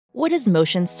What does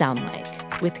motion sound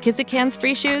like? With Kizik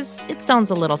hands-free shoes, it sounds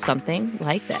a little something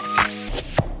like this.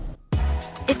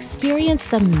 Experience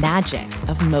the magic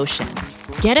of motion.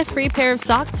 Get a free pair of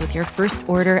socks with your first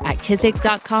order at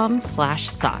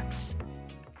kizik.com/socks.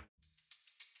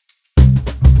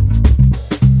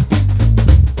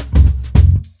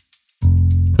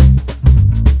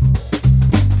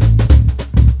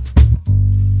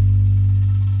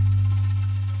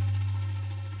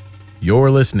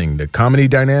 You're listening to Comedy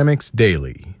Dynamics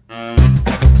Daily.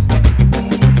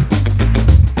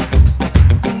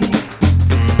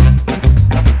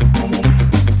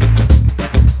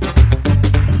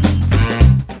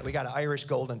 We got an Irish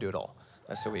golden doodle.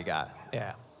 That's what we got.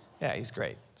 Yeah, he's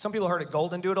great. Some people heard of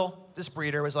golden doodle. This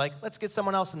breeder was like, let's get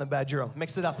someone else in the bedroom.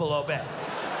 Mix it up a little bit.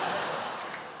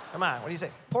 Come on, what do you say?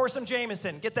 Pour some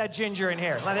Jameson. Get that ginger in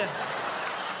here. Let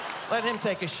him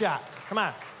take a shot. Come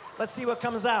on. Let's see what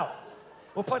comes out.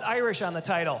 We'll put Irish on the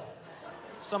title.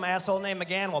 Some asshole named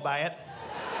McGann will buy it.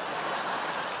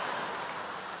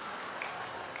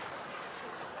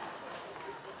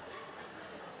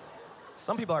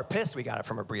 Some people are pissed we got it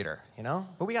from a breeder, you know?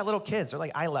 But we got little kids. They're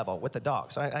like eye level with the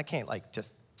dog. So I can't like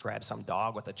just grab some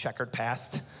dog with a checkered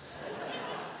past.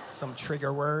 Some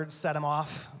trigger words, set him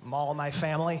off, maul my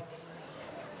family.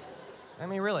 I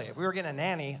mean, really, if we were getting a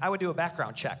nanny, I would do a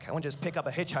background check. I wouldn't just pick up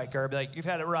a hitchhiker and be like, you've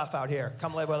had it rough out here.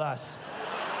 Come live with us.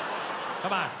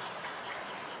 Come on.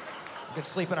 You can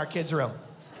sleep in our kids' room.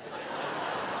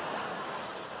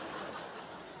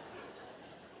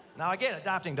 Now, I get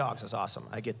adopting dogs is awesome.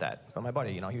 I get that. But my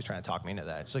buddy, he was trying to talk me into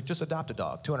that. He's like, just adopt a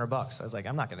dog, $200. I was like,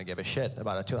 I'm not going to give a shit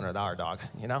about a $200 dog,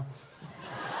 you know?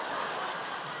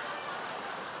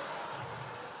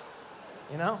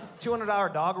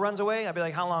 $200 dog runs away, I'd be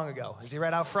like, how long ago? Is he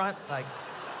right out front? Like,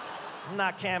 I'm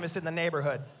not canvassing the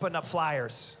neighborhood, putting up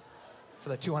flyers for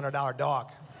the $200 dog.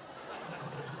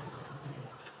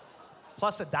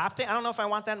 Plus adopting, I don't know if I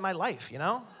want that in my life,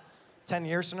 10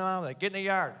 years from now, like, get in the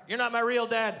yard. You're not my real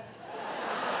dad.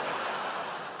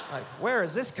 Like, where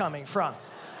is this coming from?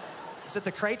 Is it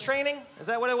the crate training? Is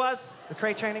that what it was? The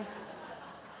crate training?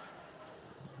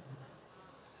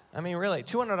 I mean, really,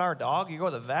 $200 dog, you go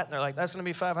to the vet, and they're like, that's going to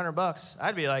be $500.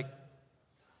 I'd be like,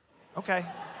 okay.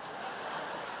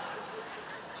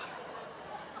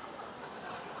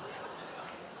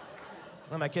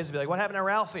 Then my kids would be like, what happened to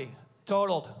Ralphie?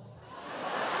 Totaled.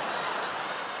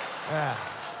 Yeah,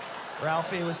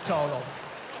 Ralphie was totaled.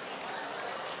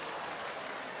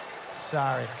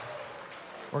 Sorry.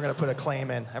 We're going to put a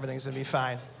claim in. Everything's going to be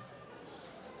fine.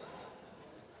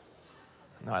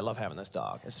 No, I love having this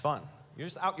dog. It's fun.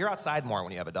 You're outside more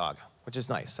when you have a dog, which is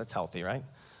nice. That's healthy, right?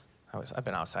 I've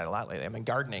been outside a lot lately. I've been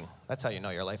gardening. That's how you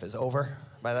know your life is over.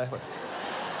 By that,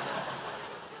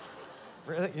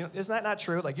 really, isn't that not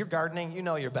true? Like, you're gardening,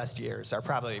 your best years are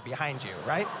probably behind you,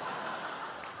 right?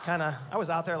 I was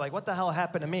out there like, what the hell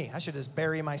happened to me? I should just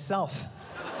bury myself.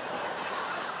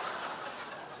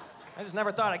 I just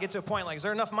never thought I'd get to a point like, is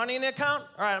there enough money in the account?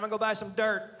 All right, I'm gonna go buy some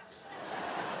dirt.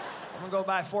 I'm gonna go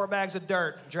buy 4 bags of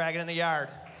dirt, drag it in the yard.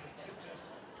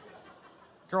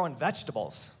 Growing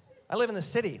vegetables. I live in the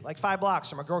city, like 5 blocks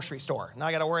from a grocery store. Now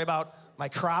I gotta worry about my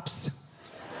crops.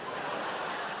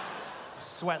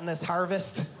 Sweating this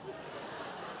harvest.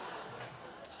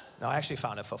 No, I actually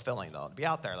found it fulfilling, though, to be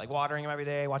out there, like watering them every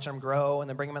day, watching them grow, and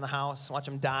then bring them in the house, watch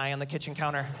them die on the kitchen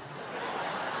counter.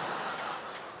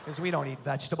 Because we don't eat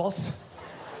vegetables.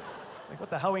 Like, what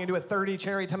the hell are we gonna do with 30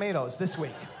 cherry tomatoes this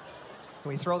week? Can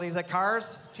we throw these at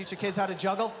cars? Teach the kids how to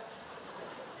juggle?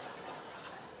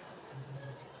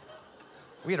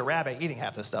 We had a rabbit eating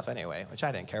half this stuff anyway, which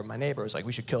I didn't care. My neighbor was like,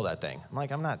 we should kill that thing. I'm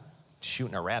like, I'm not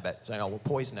shooting a rabbit. So I know, we'll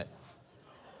poison it.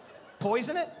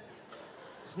 Poison it?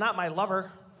 It's not my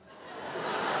lover.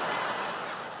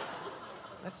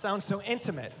 That sounds so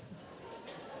intimate.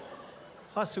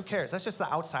 Plus, who cares? That's just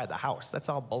the outside of the house. That's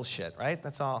all bullshit, right?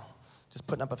 That's all just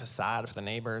putting up a facade for the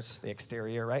neighbors, the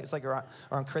exterior, right? It's like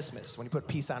around Christmas when you put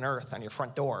peace on earth on your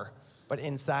front door, but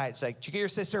inside it's like, did you get your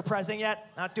sister a present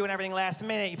yet? Not doing everything last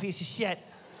minute, you piece of shit.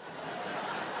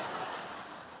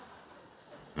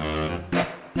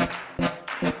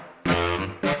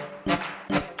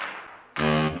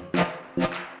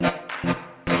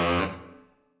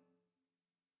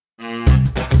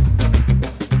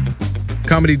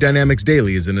 Comedy Dynamics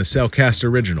Daily is an Acelcast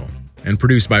original and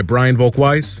produced by Brian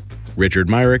Volk-Weiss, Richard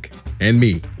Myrick, and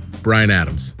me, Brian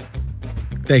Adams.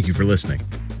 Thank you for listening.